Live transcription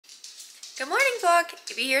Good morning, vlog.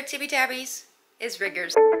 If you hear Tippy Tabbies, it's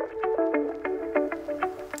Riggers.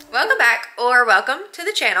 Welcome back, or welcome to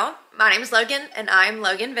the channel. My name is Logan, and I'm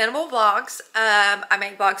Logan Venable Vlogs. I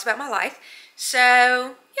make vlogs about my life.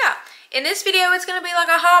 So, yeah. In this video, it's going to be like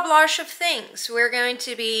a hoblosh of things. We're going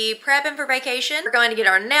to be prepping for vacation. We're going to get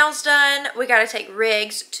our nails done. We got to take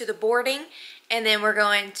Riggs to the boarding. And then we're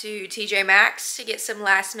going to TJ Maxx to get some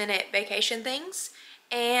last minute vacation things.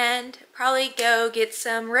 And probably go get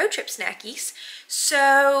some road trip snackies.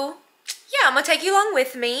 So, yeah, I'm going to take you along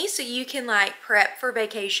with me so you can like prep for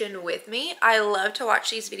vacation with me. I love to watch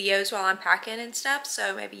these videos while I'm packing and stuff,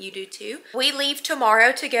 so maybe you do too. We leave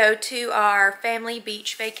tomorrow to go to our family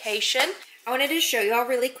beach vacation. I wanted to show y'all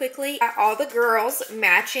really quickly all the girls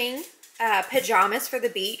matching pajamas for the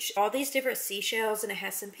beach. All these different seashells, and it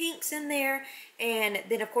has some pinks in there. And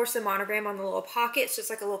then of course the monogram on the little pockets, just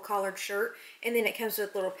like a little collared shirt. And then it comes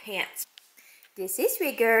with little pants. This is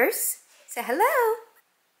Riggers. Say hello.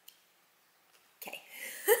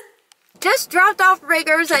 Just dropped off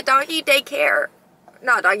Riggers at doggy daycare.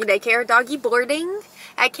 Not doggy daycare, doggy boarding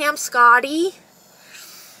at Camp Scotty.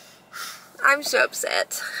 I'm so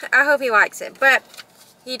upset. I hope he likes it. But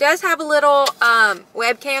he does have a little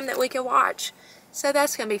webcam that we can watch. So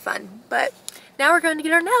that's going to be fun. But now we're going to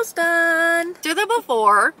get our nails done. Do the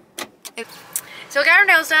before. So we got our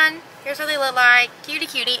nails done. Here's what they look like. Cutie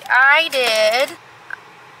cutie. I did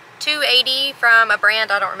 $280 from a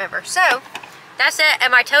brand I don't remember. So that's it,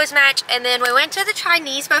 and my toes match. And then we went to the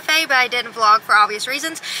Chinese buffet, but I didn't vlog for obvious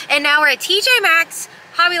reasons. And now we're at TJ Maxx,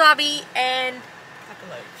 Hobby Lobby, and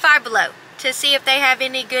Five Below to see if they have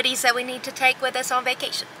any goodies that we need to take with us on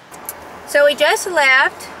vacation. So we just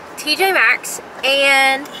left TJ Maxx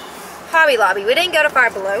and Hobby Lobby. We didn't go to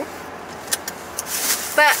Five Below,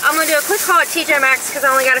 but I'm gonna do a quick haul at TJ Maxx because I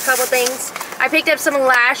only got a couple things. I picked up some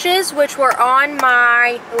lashes, which were on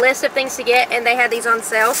my list of things to get, and they had these on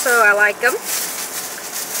sale, so I like them.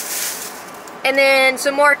 And then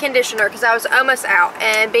some more conditioner, because I was almost out,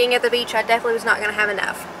 and being at the beach, I definitely was not going to have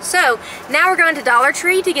enough. So, now we're going to Dollar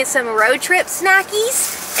Tree to get some road trip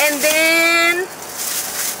snackies, and then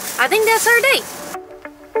I think that's our date.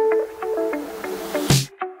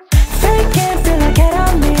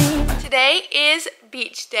 Today is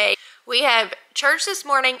beach day. We have church this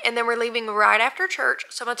morning, and then we're leaving right after church.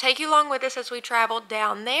 So I'm going to take you along with us as we travel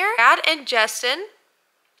down there. Dad and Justin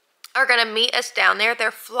are going to meet us down there.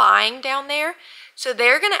 They're flying down there. So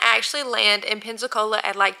they're going to actually land in Pensacola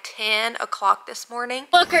at like 10 o'clock this morning.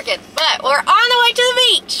 Little crooked, but we're on the way to the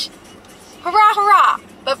beach. Hurrah, hurrah.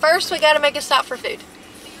 But first, we got to make a stop for food.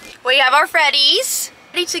 We have our Freddies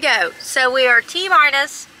ready to go. So we are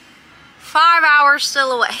T-minus 5 hours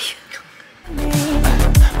still away.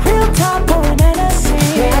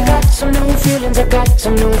 Yeah, I got some new feelings,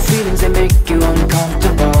 that make you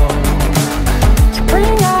uncomfortable.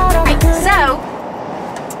 So,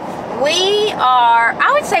 we are,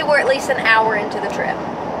 I would say we're at least an hour into the trip.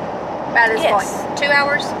 By this point. 2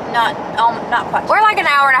 hours? Not quite. We're like an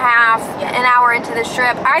hour and a half, an hour into this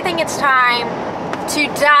trip. I think it's time to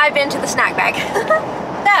dive into the snack bag.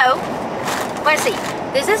 So, let's see.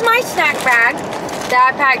 This is my snack bag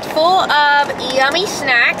that I packed full of yummy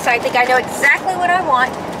snacks. I think I know exactly what I want.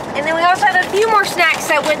 And then we also have a few more snacks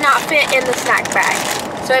that would not fit in the snack bag.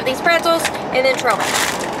 So I have these pretzels and then trail mix.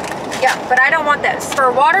 Yeah, but I don't want those.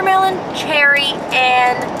 For watermelon, cherry,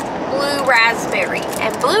 and blue raspberry. And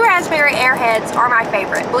blue raspberry Airheads are my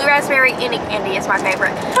favorite. Blue raspberry any candy is my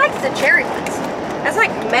favorite. I like the cherry ones. That's like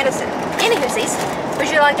medicine. Anywhoosies, would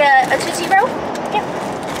you like a Tootsie Roll? Yeah.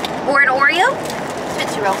 Or an Oreo?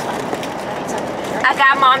 Tootsie Roll's fine. I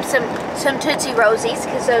got Mom some Tootsie Rosies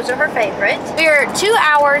because those are her favorites. We're 2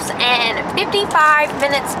 hours and 55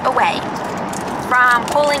 minutes away from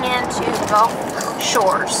pulling into Gulf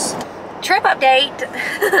Shores. Trip update.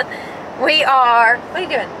 We are, what are you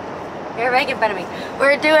doing? You're making fun of me.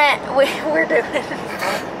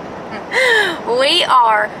 We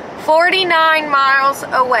are 49 miles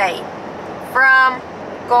away from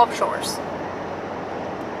Gulf Shores.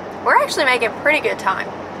 We're actually making pretty good time.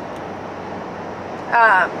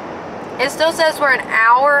 It still says we're an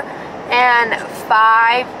hour and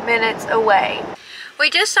 5 minutes away. We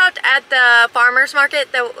just stopped at the farmer's market,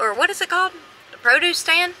 or what is it called? The produce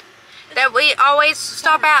stand that we always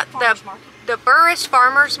stop at. The Burris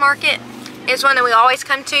Farmer's Market is one that we always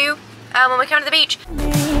come to when we come to the beach. Yeah,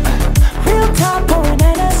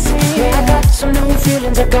 I got some new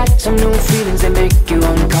feelings, that make you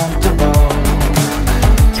uncomfortable.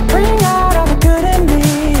 You bring out all the good in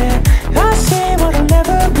me, I see what I'll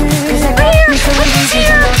never be.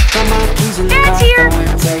 Dad's here!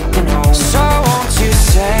 So won't you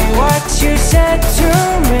say what you said to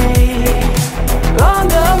me?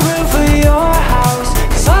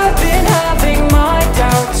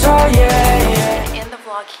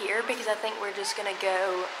 I think we're just gonna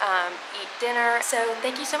go eat dinner. So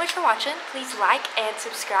thank you so much for watching. Please like and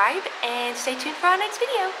subscribe and stay tuned for our next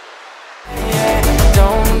video.